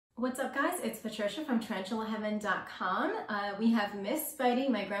What's up, guys? It's Patricia from tarantulaheaven.com. We have Miss Spidey,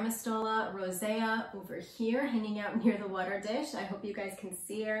 my Grammostola rosea, over here hanging out near the water dish. I hope you guys can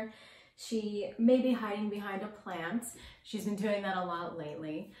see her. She may be hiding behind a plant. She's been doing that a lot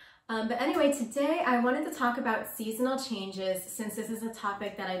lately. But anyway, today I wanted to talk about seasonal changes, since this is a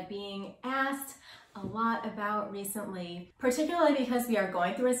topic that I'm being asked a lot about recently, particularly because we are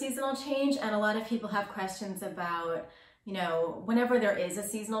going through a seasonal change and a lot of people have questions about, you know, whenever there is a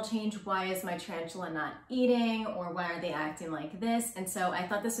seasonal change, why is my tarantula not eating, or why are they acting like this? And so I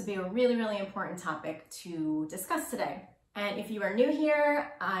thought this would be a really, really important topic to discuss today. And if you are new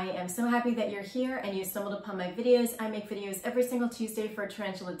here, I am so happy that you're here and you stumbled upon my videos. I make videos every single Tuesday for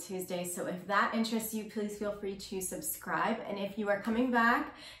Tarantula Tuesday, so if that interests you, please feel free to subscribe. And if you are coming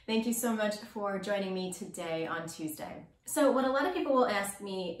back, thank you so much for joining me today on Tuesday. So what a lot of people will ask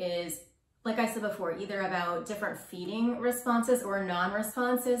me is, like I said before, either about different feeding responses or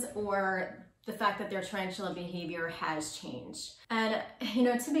non-responses, or the fact that their tarantula behavior has changed. And, you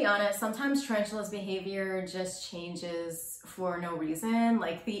know, to be honest, sometimes tarantula's behavior just changes for no reason.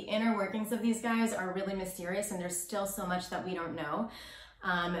 Like, the inner workings of these guys are really mysterious, and there's still so much that we don't know.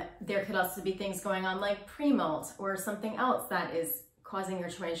 There could also be things going on like premolt or something else that is causing your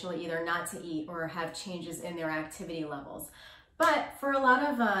tarantula either not to eat or have changes in their activity levels. But for a lot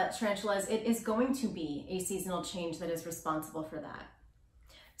of tarantulas, it is going to be a seasonal change that is responsible for that.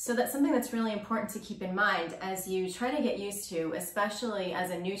 So that's something that's really important to keep in mind as you try to get used to, especially as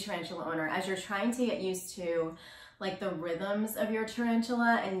a new tarantula owner, as you're trying to get used to like the rhythms of your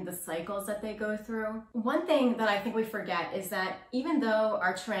tarantula and the cycles that they go through. One thing that I think we forget is that even though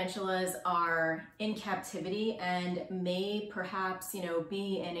our tarantulas are in captivity and may perhaps, you know,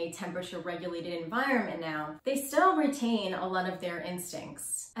 be in a temperature regulated environment now, they still retain a lot of their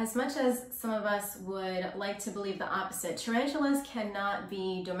instincts. As much as some of us would like to believe the opposite, tarantulas cannot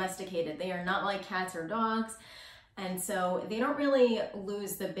be domesticated. They are not like cats or dogs. And so they don't really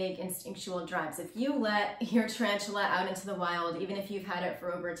lose the big instinctual drives. If you let your tarantula out into the wild, even if you've had it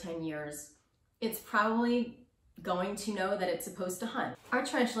for over 10 years, it's probably going to know that it's supposed to hunt. Our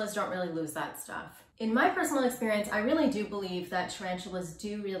tarantulas don't really lose that stuff. In my personal experience, I really do believe that tarantulas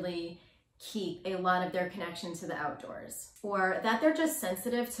do really keep a lot of their connection to the outdoors, or that they're just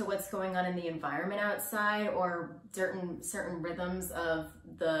sensitive to what's going on in the environment outside, or certain rhythms of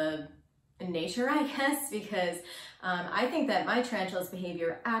the nature, I guess, because I think that my tarantula's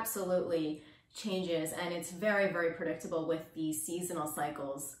behavior absolutely changes, and it's very, very predictable with the seasonal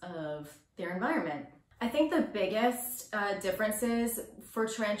cycles of their environment. I think the biggest differences for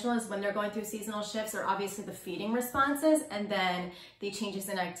tarantulas when they're going through seasonal shifts are obviously the feeding responses, and then the changes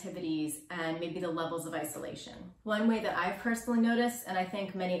in activities and maybe the levels of isolation. One way that I've personally noticed, and I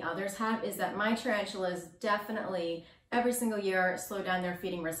think many others have, is that my tarantulas definitely every single year slow down their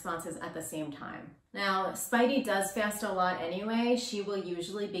feeding responses at the same time. Now, Spidey does fast a lot anyway. She will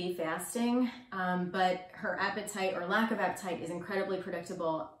usually be fasting, but her appetite or lack of appetite is incredibly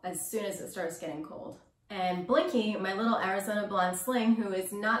predictable as soon as it starts getting cold. And Blinky, my little Arizona blonde sling, who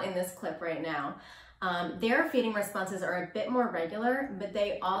is not in this clip right now, their feeding responses are a bit more regular, but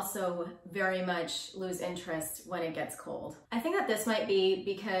they also very much lose interest when it gets cold. I think that this might be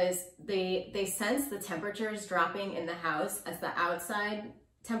because they sense the temperatures dropping in the house as the outside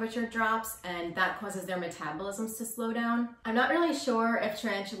temperature drops, and that causes their metabolisms to slow down. I'm not really sure if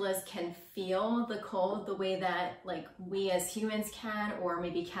tarantulas can feel the cold the way that like we as humans can, or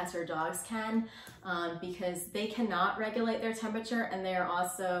maybe cats or dogs can, because they cannot regulate their temperature, and they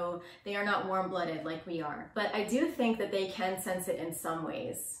are not warm-blooded like we are. But I do think that they can sense it in some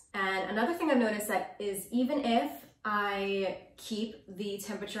ways. And another thing I've noticed that is, even if I keep the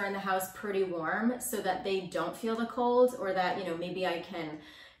temperature in the house pretty warm so that they don't feel the cold, or that, you know, maybe I can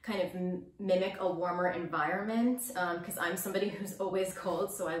kind of mimic a warmer environment, because I'm somebody who's always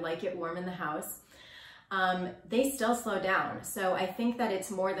cold, so I like it warm in the house, they still slow down. So I think that it's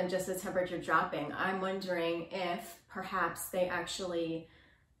more than just the temperature dropping. I'm wondering if perhaps they actually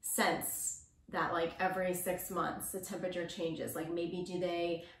sense that like every 6 months the temperature changes. Like, maybe do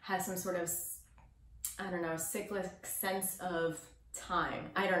they have some sort of, I don't know, cyclic sense of time?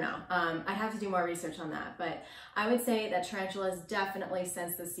 I don't know. I'd have to do more research on that, but I would say that tarantulas definitely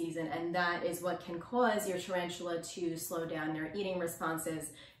sense the season, and that is what can cause your tarantula to slow down their eating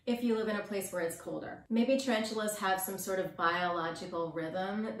responses if you live in a place where it's colder. Maybe tarantulas have some sort of biological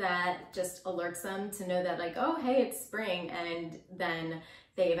rhythm that just alerts them to know that, like, oh, hey, it's spring, and then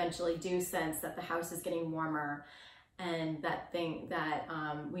they eventually do sense that the house is getting warmer, and that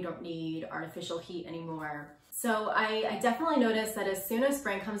we don't need artificial heat anymore. So I definitely noticed that as soon as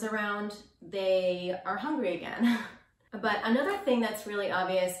spring comes around, they are hungry again. But another thing that's really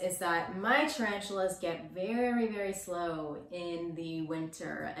obvious is that my tarantulas get very, very slow in the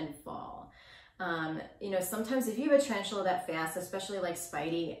winter and fall. You know, sometimes if you have a tarantula that fasts, especially like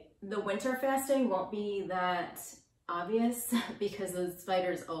Spidey, the winter fasting won't be that obvious because the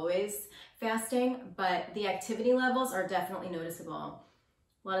spider's always fasting, but the activity levels are definitely noticeable.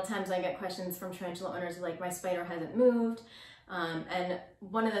 A lot of times I get questions from tarantula owners like, my spider hasn't moved. And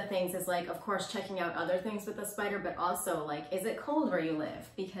one of the things is like, of course, checking out other things with the spider, but also like, is it cold where you live?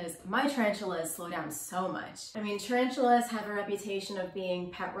 Because my tarantulas slow down so much. I mean, tarantulas have a reputation of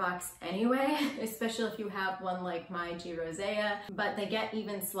being pet rocks anyway, especially if you have one like my G. rosea, but they get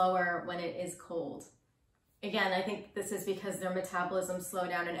even slower when it is cold. Again, I think this is because their metabolism slows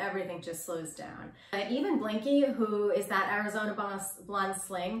down and everything just slows down. Even Blinky, who is that Arizona blonde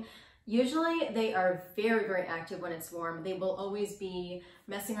sling, usually they are very, very active when it's warm. They will always be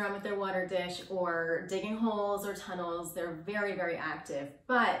messing around with their water dish or digging holes or tunnels. They're very, very active.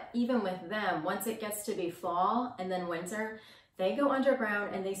 But even with them, once it gets to be fall and then winter, they go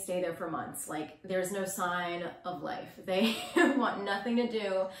underground and they stay there for months. Like, there's no sign of life. They want nothing to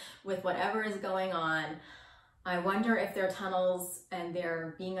do with whatever is going on. I wonder if their tunnels and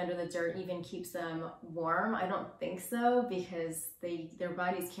their being under the dirt even keeps them warm. I don't think so, because their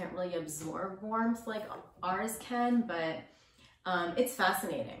bodies can't really absorb warmth like ours can, but it's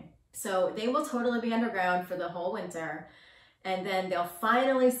fascinating. So they will totally be underground for the whole winter, and then they'll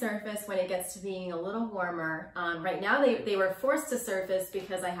finally surface when it gets to being a little warmer. Right now they were forced to surface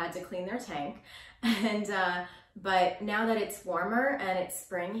because I had to clean their tank, and but now that it's warmer and it's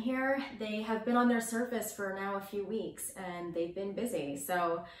spring here, they have been on their surface for now a few weeks and they've been busy.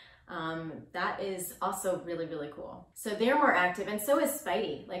 So that is also really, really cool. So they're more active, and so is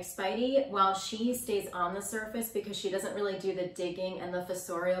Spidey. Like Spidey, while she stays on the surface because she doesn't really do the digging and the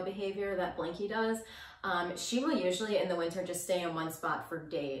fossorial behavior that Blinky does, she will usually in the winter just stay in one spot for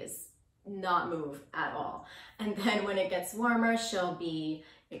days, not move at all. And then when it gets warmer, she'll be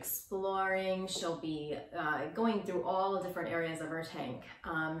exploring, she'll be going through all the different areas of her tank.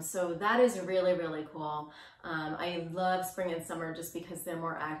 So that is really, really cool. I love spring and summer just because they're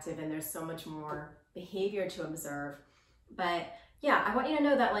more active and there's so much more behavior to observe. But yeah, I want you to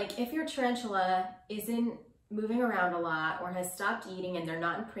know that like if your tarantula isn't moving around a lot or has stopped eating and they're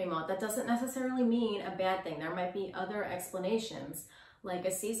not in premolt, that doesn't necessarily mean a bad thing. There might be other explanations, like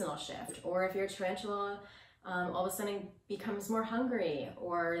a seasonal shift, or if your tarantula all of a sudden becomes more hungry,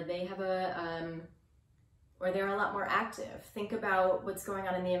 or they have or they're a lot more active. Think about what's going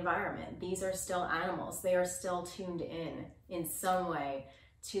on in the environment. These are still animals. They are still tuned in some way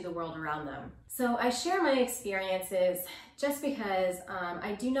to the world around them. So I share my experiences just because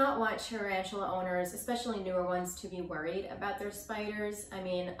I do not want tarantula owners, especially newer ones, to be worried about their spiders. I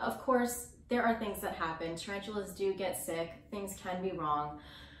mean, of course, there are things that happen. Tarantulas do get sick. Things can be wrong.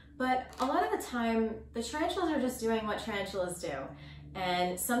 But a lot of the time, the tarantulas are just doing what tarantulas do.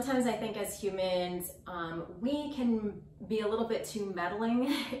 And sometimes I think as humans, we can be a little bit too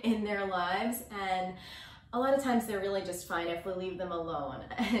meddling in their lives. And a lot of times they're really just fine if we leave them alone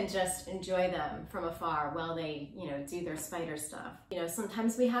and just enjoy them from afar while they, do their spider stuff.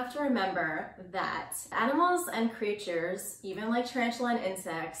 Sometimes we have to remember that animals and creatures, even like tarantula and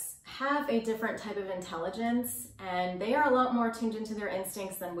insects, have a different type of intelligence, and they are a lot more tuned into their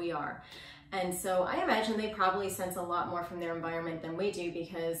instincts than we are. And so I imagine they probably sense a lot more from their environment than we do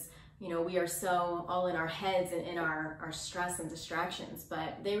because, we are so all in our heads and in our stress and distractions,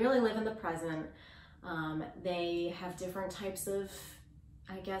 but they really live in the present. They have different types of,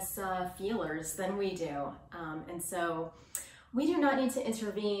 feelers than we do. And so we do not need to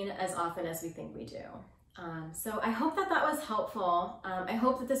intervene as often as we think we do. So I hope that was helpful. I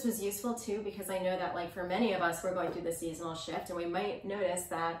hope that this was useful too, because I know that like for many of us, we're going through the seasonal shift and we might notice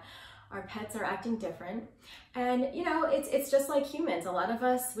that our pets are acting different. And it's just like humans. A lot of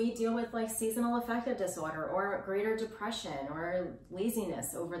us, we deal with like seasonal affective disorder or greater depression or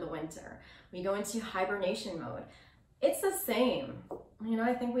laziness over the winter. We go into hibernation mode. It's the same.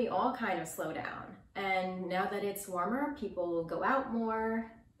 I think we all kind of slow down. And now that it's warmer, people will go out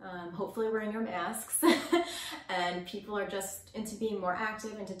more, hopefully wearing their masks, and people are just into being more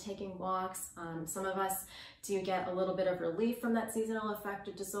active, into taking walks. Some of us do get a little bit of relief from that seasonal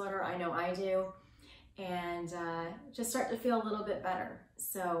affective disorder. I know I do, and just start to feel a little bit better.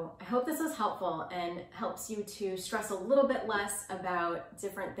 So I hope this was helpful and helps you to stress a little bit less about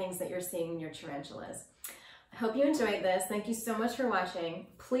different things that you're seeing in your tarantulas. I hope you enjoyed this. Thank you so much for watching.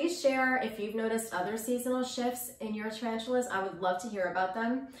 Please share if you've noticed other seasonal shifts in your tarantulas. I would love to hear about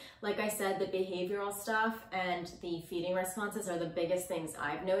them. Like I said, the behavioral stuff and the feeding responses are the biggest things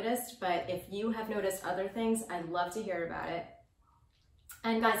I've noticed, but if you have noticed other things, I'd love to hear about it.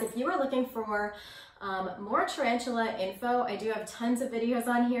 And guys, if you are looking for more tarantula info, I do have tons of videos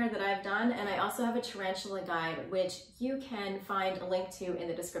on here that I've done, and I also have a tarantula guide, which you can find a link to in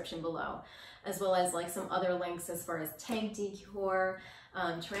the description below, as well as like some other links as far as tank decor,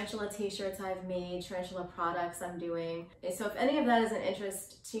 tarantula t-shirts I've made, tarantula products I'm doing. So if any of that is an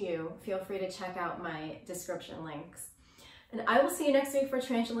interest to you, feel free to check out my description links. And I will see you next week for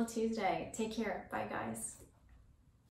Tarantula Tuesday. Take care. Bye, guys.